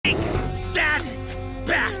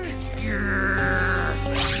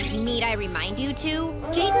I remind you to?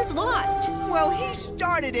 Jaden's lost. Well, he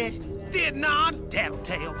started it. Did not,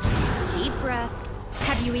 tattletale. Deep breath.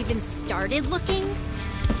 Have you even started looking?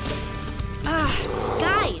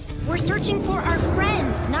 Guys, we're searching for our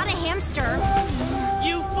friend, not a hamster.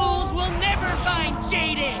 You fools will never find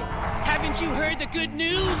Jaden! Haven't you heard the good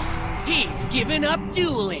news? He's given up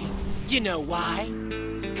dueling. You know why?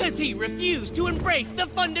 'Cause he refused to embrace the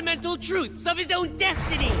fundamental truths of his own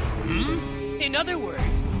destiny. In other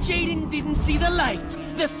words, Jaden didn't see the light,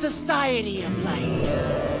 the society of light.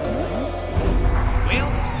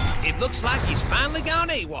 Well, it looks like he's finally gone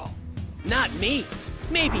AWOL. Not me.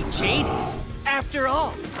 Maybe Jaden. After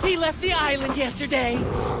all, he left the island yesterday.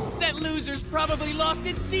 That loser's probably lost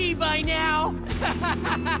at sea by now.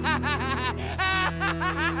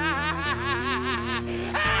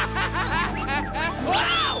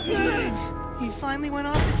 Wow! He finally went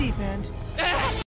off the deep end.